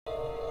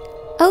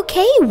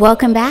Okay,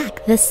 welcome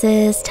back. This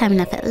is Time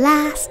Enough at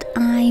Last.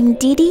 I'm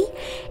Dee Dee,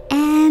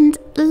 and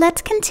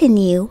let's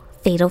continue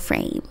Fatal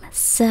Frame.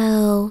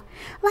 So,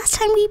 last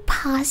time we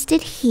paused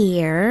it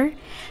here,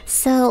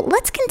 so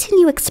let's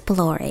continue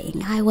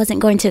exploring. I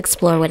wasn't going to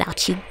explore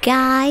without you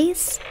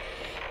guys,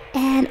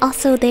 and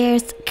also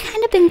there's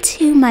kind of been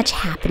too much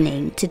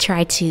happening to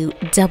try to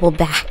double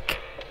back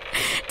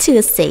to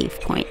a save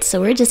point,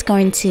 so we're just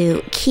going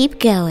to keep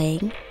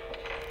going.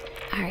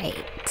 Alright.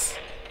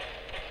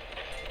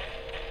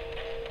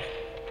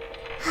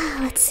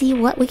 Let's see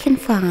what we can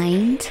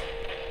find.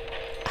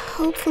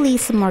 Hopefully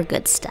some more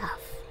good stuff.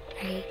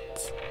 Right.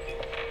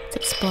 Let's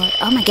explore.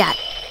 Oh my god.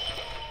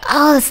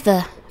 Oh, that's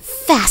the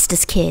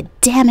fastest kid.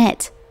 Damn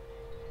it.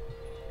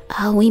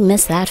 Oh, we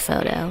missed that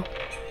photo.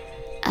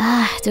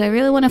 Do I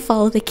really want to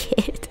follow the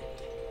kid?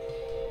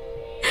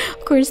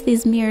 Of course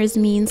these mirrors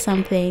mean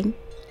something.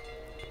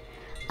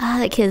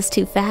 That kid's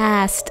too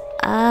fast.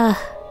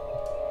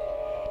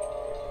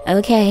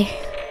 Okay.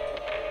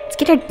 Let's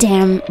get our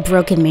damn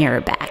broken mirror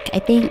back. I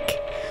think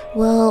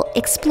we'll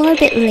explore a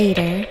bit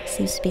later.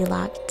 Seems to be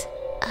locked.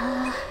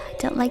 I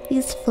don't like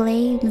these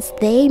flames.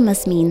 They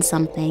must mean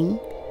something.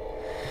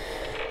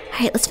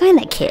 Alright, let's find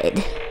that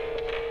kid.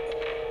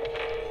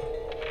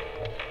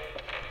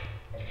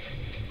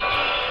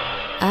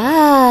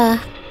 Oh,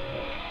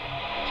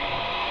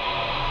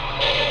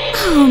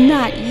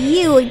 not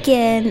you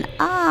again.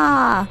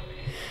 Oh,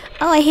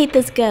 I hate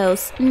this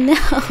ghost. No.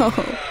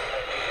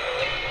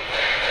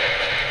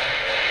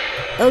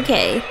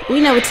 Okay, we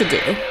know what to do.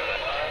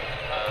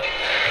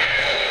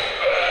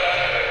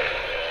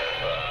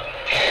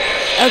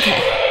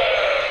 Okay.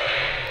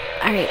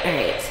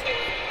 Alright.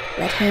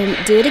 Let him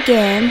do it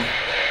again.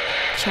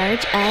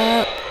 Charge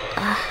up.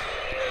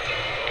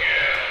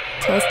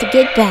 Tell us to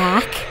get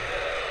back.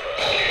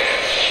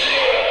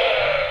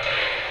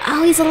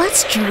 Oh, he's a lot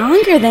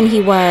stronger than he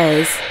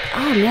was.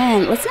 Oh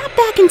man, let's not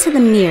back into the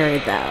mirror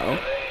though.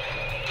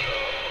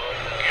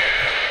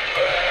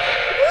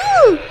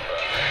 Woo!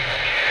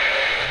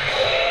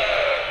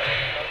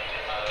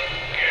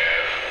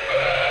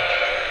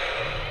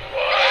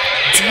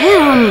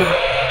 Damn!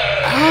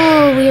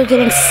 Oh, we are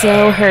getting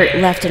so hurt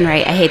left and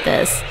right. I hate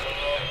this.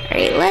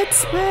 Alright,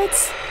 let's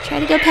try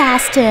to go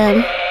past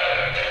him.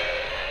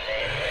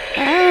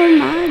 Oh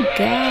my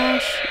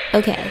gosh.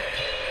 Okay.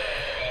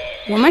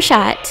 One more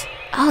shot.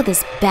 Oh,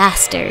 this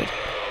bastard.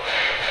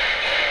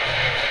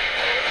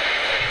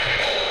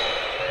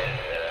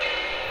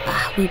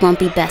 We won't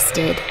be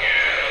bested.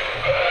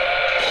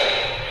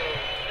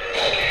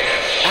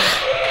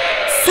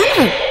 Son of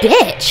a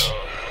bitch!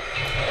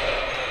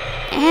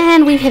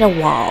 And we've hit a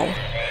wall.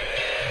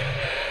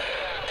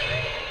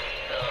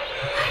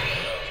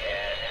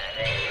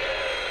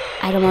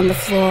 Item on the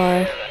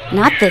floor.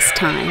 Not this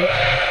time.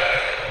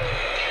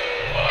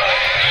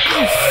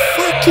 Oh,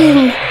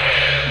 fucking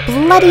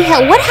bloody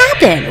hell. What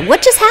happened?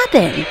 What just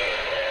happened?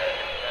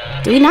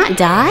 Do we not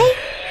die?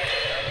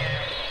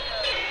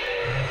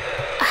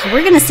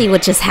 We're gonna see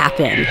what just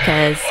happened,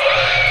 because...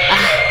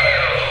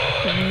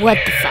 what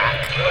the fuck?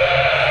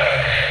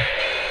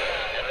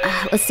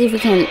 Let's see if we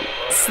can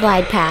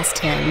slide past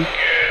him.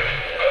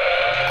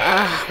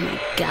 Oh my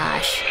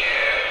gosh.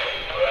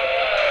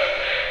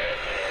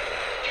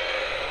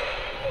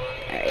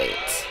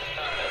 Alright.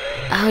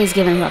 Oh, he's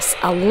giving us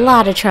a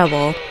lot of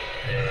trouble.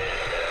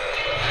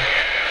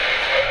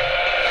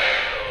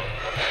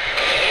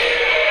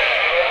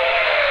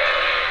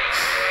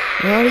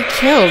 Well, we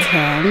killed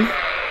him.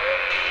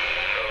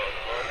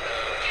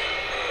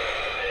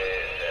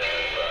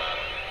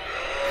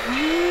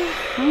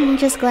 I'm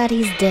just glad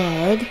he's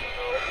dead.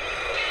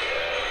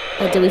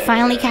 But did we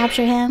finally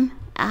capture him?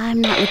 I'm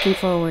not looking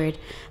forward.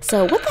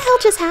 So what the hell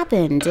just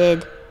happened?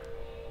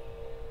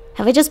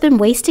 Have I just been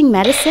wasting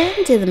medicine?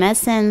 Do the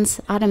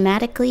medicines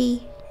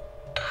automatically?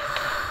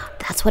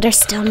 That's what our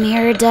stone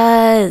mirror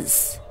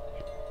does.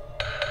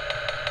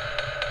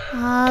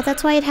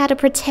 That's why it had a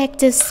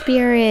protective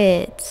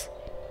spirit.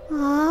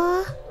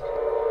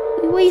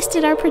 We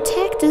wasted our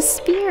protective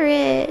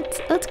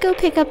spirit. Let's go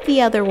pick up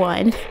the other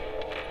one.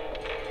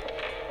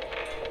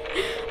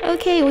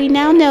 Okay, we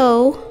now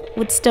know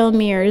what stone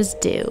mirrors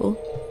do.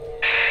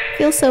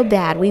 Feel so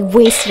bad. We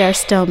wasted our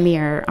stone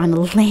mirror on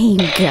a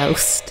lame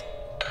ghost.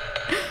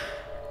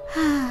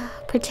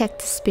 Protect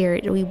the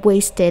spirit. We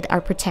wasted our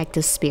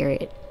protective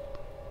spirit.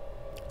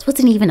 This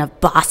wasn't even a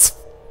boss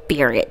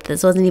spirit.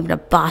 This wasn't even a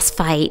boss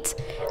fight.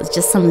 It was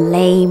just some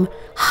lame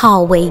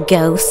hallway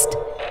ghost.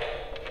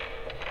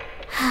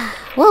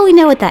 Well, we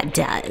know what that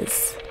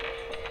does.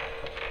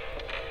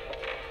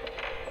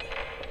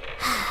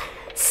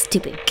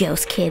 Stupid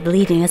ghost kid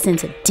leading us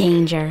into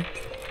danger.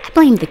 I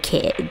blame the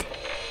kid.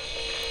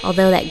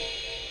 Although that...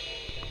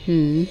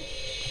 We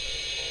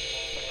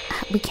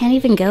can't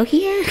even go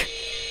here?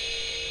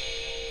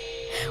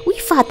 We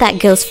fought that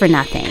ghost for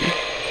nothing.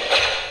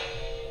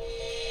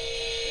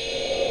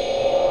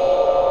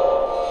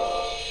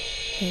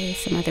 Okay,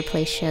 some other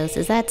place shows.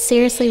 Is that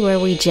seriously where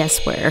we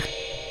just were?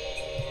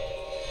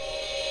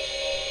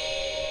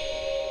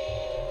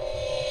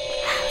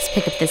 Let's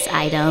pick up this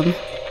item.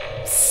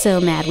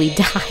 so mad we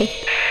died.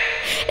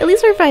 At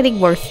least we're finding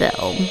more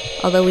film,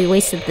 although we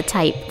wasted the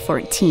type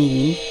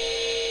 14.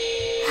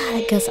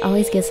 That ghost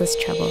always gives us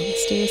trouble.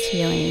 Mysterious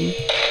feeling.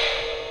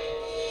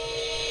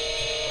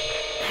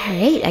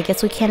 Alright, I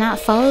guess we cannot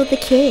follow the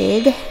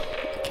kid.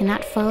 We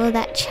cannot follow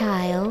that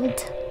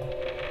child.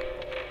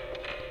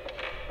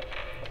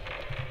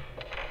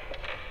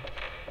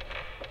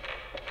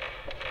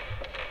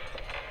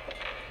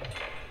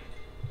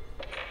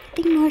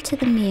 Nothing more to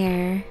the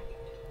mirror.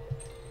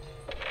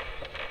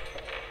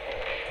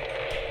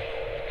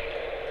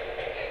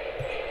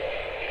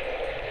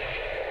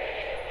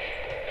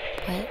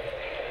 What?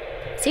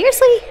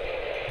 Seriously?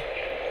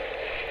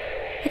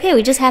 Okay,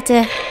 we just have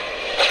to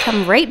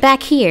come right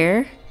back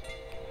here.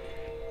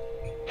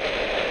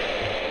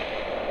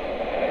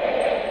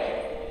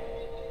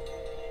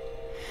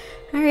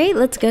 Alright,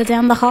 let's go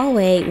down the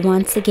hallway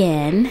once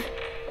again.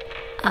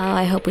 Oh,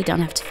 I hope we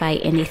don't have to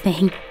fight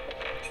anything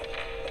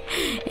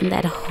in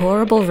that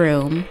horrible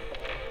room.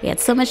 We had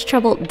so much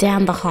trouble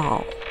down the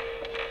hall.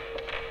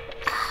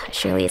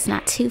 Surely it's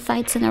not 2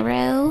 fights in a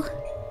row.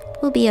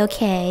 We'll be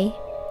okay.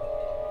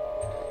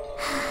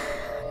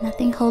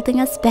 Nothing holding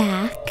us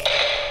back.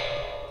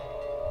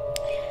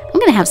 I'm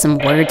gonna have some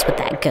words with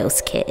that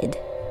ghost kid.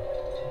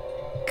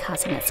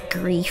 Causing us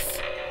grief.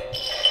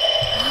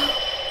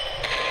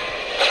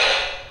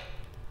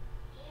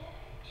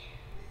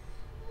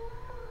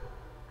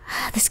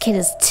 This kid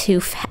is too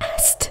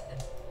fast.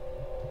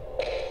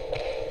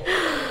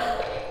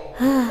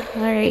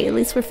 Alright, at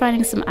least we're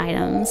finding some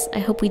items. I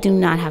hope we do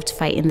not have to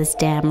fight in this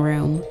damn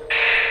room.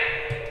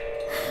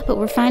 But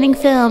we're finding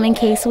film in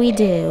case we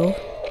do.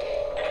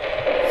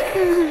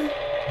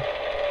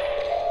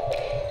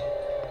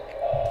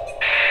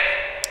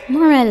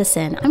 More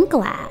medicine. I'm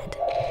glad.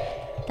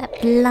 That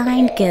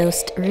blind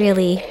ghost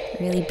really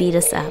beat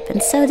us up.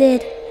 And so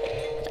did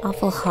that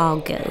awful hall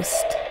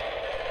ghost.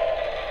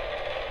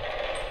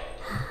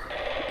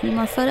 Any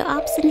more photo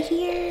ops in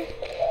here?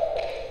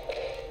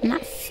 I'm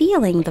not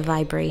feeling the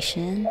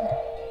vibration.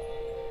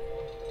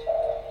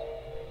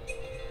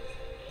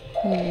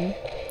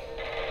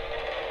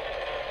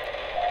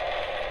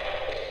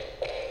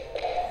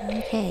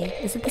 Okay,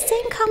 is it the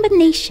same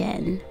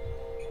combination?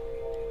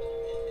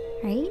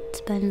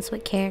 Right, buttons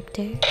with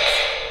characters.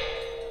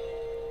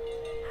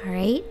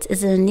 Alright,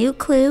 is it a new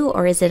clue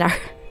or is it our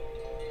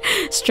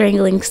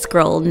strangling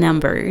scroll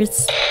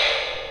numbers?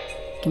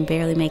 I can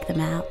barely make them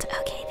out.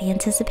 Okay, the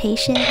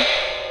anticipation.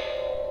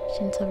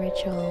 Gentle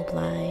ritual,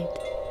 blind,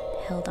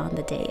 held on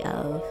the day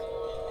of.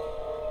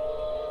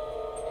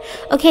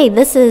 Okay,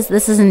 this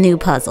is a new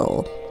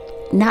puzzle.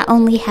 Not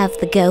only have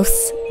the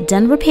ghosts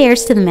done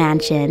repairs to the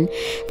mansion,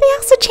 they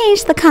also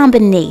changed the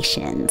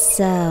combination.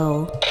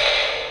 So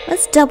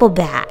let's double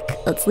back.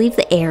 Let's leave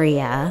the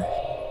area.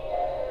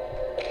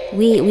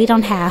 We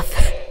don't have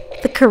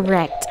the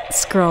correct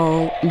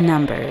scroll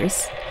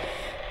numbers.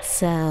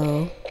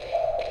 So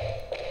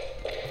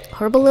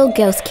horrible little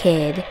ghost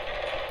kid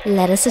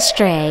led us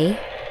astray.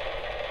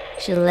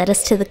 Should have led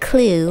us to the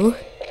clue.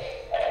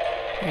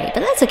 Right,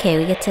 but that's okay.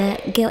 We get to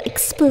go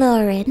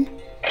exploring.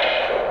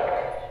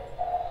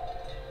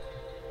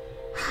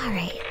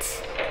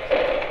 Alright.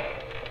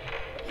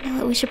 You know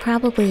what? We should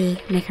probably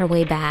make our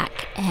way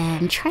back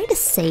and try to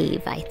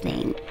save, I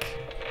think.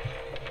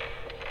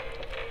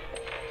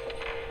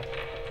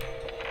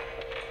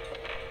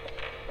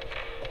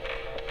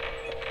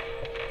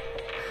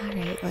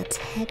 Alright, let's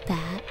head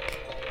back.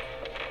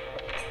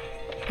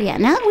 Yeah,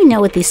 now that we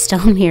know what these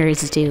stone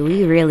mirrors do,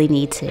 we really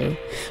need to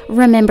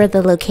remember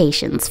the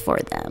locations for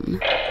them.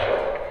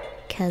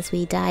 Because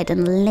we died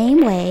in a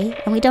lame way,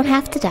 and we don't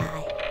have to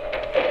die.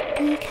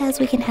 Because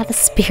we can have a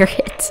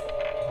spirit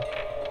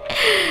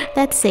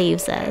that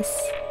saves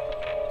us.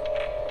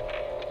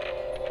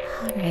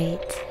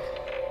 Alright.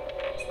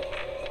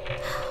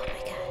 Oh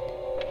my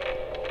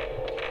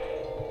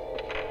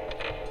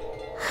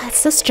god. It's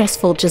so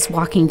stressful just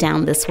walking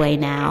down this way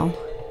now.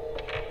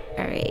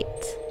 Alright.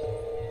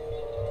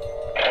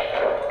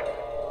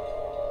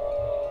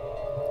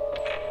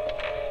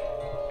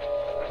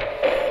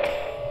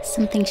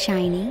 Something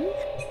shining.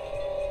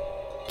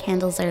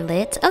 Candles are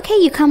lit. Okay,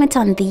 you comment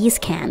on these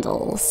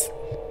candles.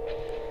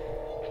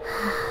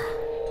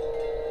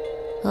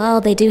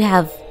 Well, they do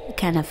have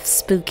kind of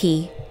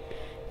spooky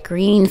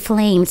green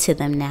flame to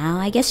them now.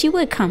 I guess you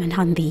would comment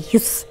on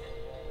these.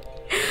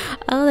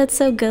 Oh, that's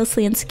so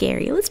ghostly and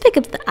scary. Let's pick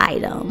up the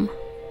item.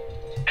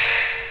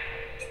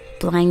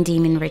 Blind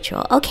demon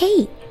ritual.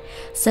 Okay,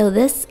 so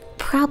this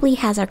probably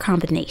has our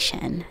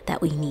combination that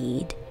we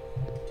need.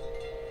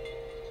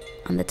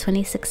 On the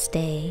 26th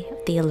day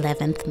of the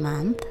 11th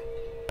month.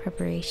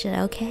 Preparation,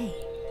 okay.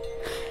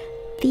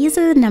 These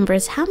are the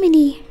numbers. How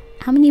many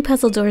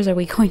puzzle doors are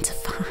we going to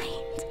find?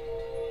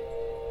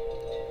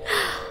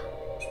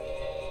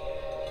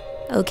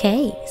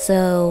 Okay,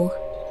 so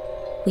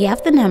we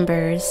have the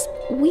numbers.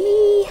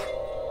 We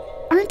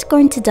aren't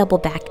going to double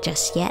back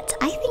just yet.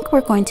 I think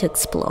we're going to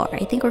explore.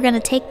 I think we're going to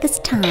take this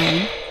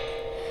time,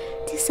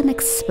 do some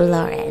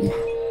exploring.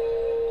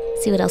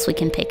 See what else we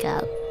can pick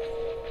up.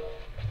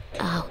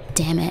 Oh,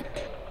 damn it.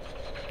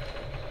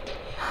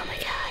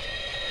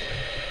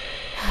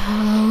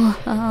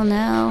 Oh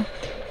no.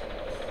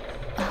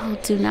 Oh,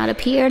 do not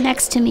appear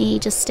next to me.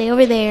 Just stay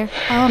over there.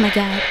 Oh my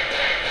god.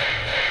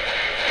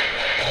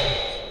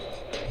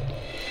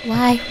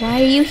 Why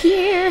are you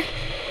here?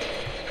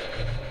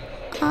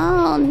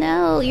 Oh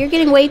no, you're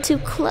getting way too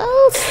close.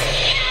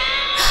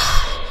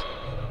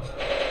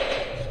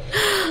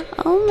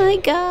 Oh my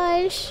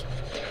gosh.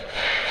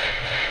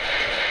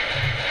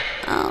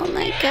 Oh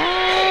my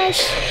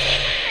gosh.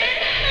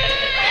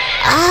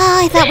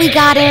 Ah, I thought we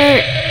got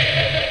her.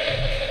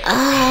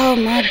 Oh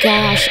my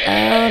gosh.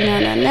 Oh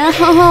no.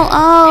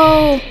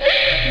 Oh,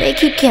 they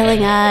keep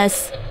killing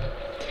us.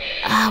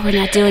 Oh, we're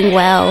not doing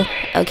well.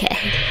 Okay.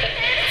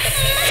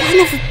 Son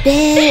of a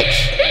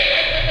bitch.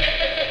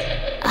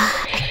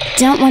 I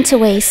don't want to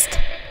waste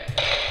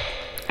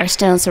our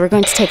stones, so we're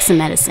going to take some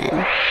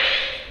medicine.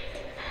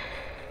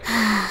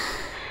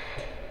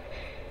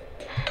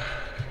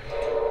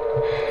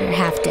 You're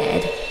half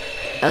dead.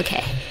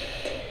 Okay.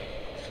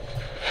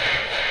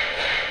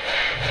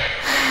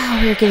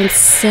 We're getting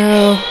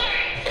so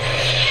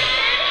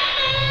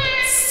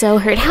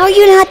hurt. How are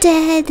you not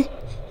dead?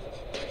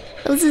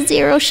 That was a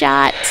 0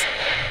 shot.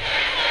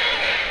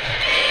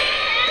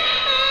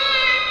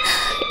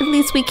 At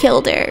least we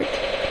killed her.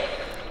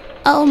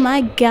 Oh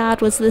my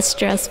god, was this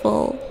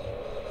stressful.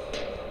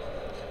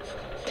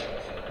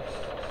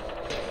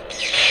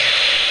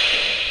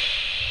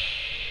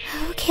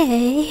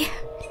 Okay.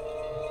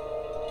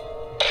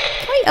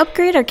 Can we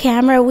upgrade our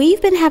camera?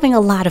 We've been having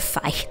a lot of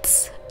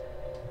fights.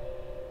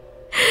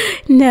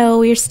 No,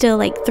 we're still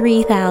like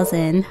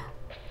 3,000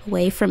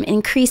 away from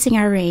increasing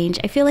our range.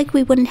 I feel like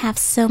we wouldn't have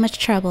so much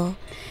trouble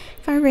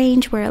if our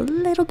range were a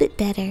little bit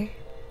better.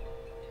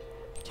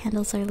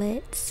 Candles are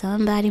lit.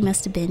 Somebody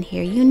must have been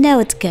here. You know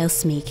it's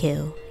Ghost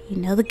Miku. You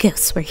know the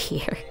ghosts were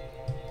here.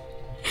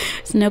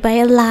 There's nobody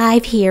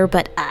alive here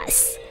but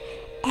us.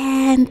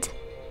 And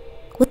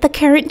with the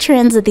current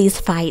trends of these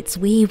fights,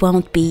 we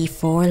won't be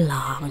for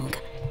long.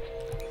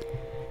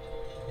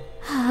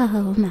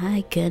 Oh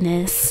my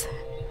goodness.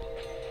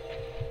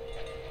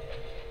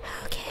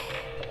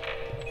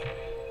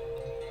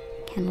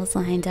 Candles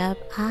lined up.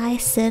 I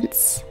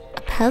sense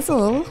a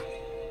puzzle.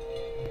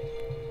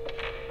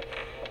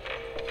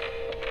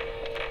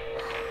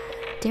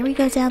 Dare we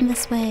go down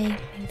this way?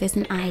 Maybe there's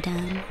an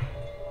item.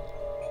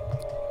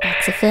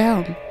 That's a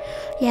film.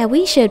 Yeah,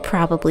 we should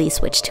probably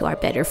switch to our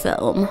better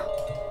film.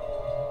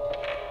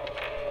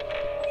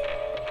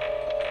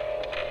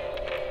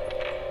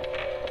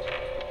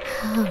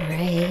 All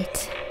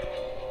right.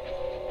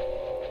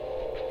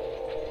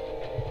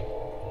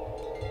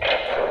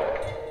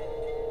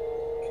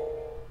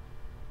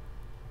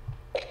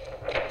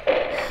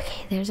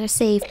 There's our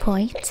save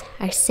point,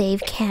 our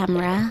save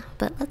camera,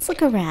 but let's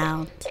look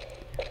around.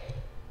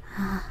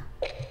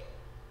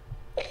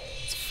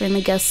 It's a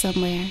friendly ghost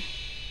somewhere.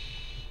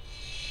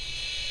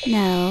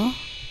 No,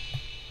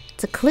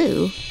 it's a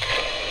clue.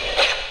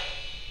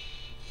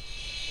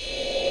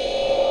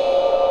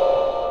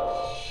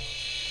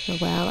 Oh,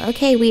 well,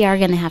 okay, we are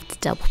gonna have to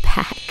double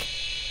back.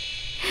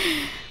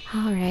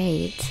 All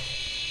right.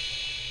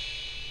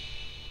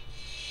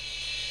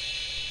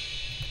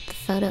 Put the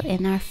photo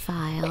in our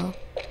file.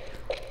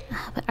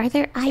 But are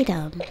there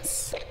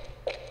items?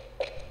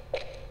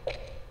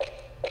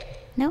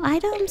 No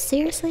items?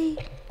 Seriously?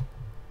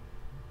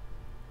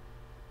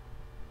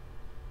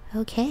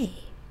 Okay.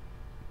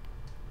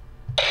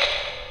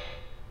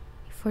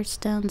 4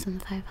 stones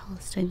and 5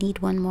 holes. Do I need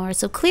one more?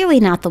 So clearly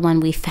not the one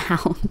we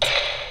found.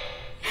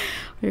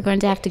 We're going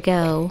to have to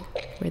go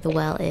where the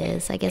well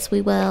is. I guess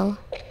we will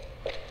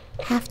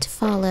have to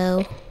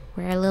follow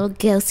where our little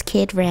ghost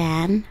kid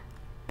ran.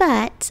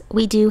 But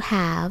we do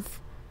have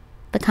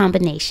the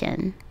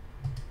combination.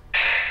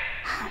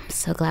 I'm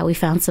so glad we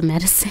found some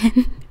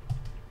medicine.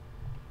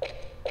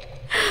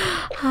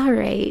 All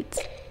right.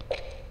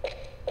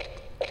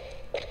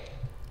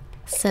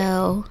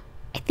 So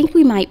I think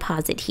we might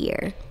pause it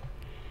here.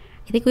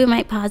 I think we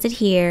might pause it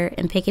here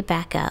and pick it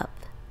back up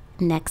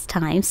next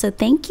time. So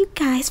thank you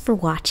guys for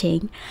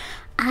watching.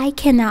 I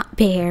cannot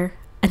bear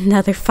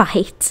another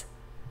fight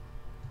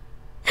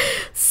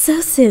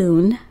so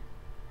soon.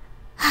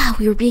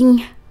 We were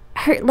being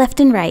hurt left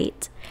and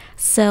right.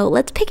 So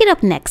let's pick it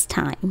up next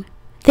time.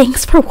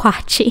 Thanks for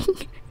watching.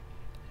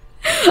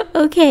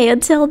 Okay,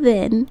 until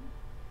then.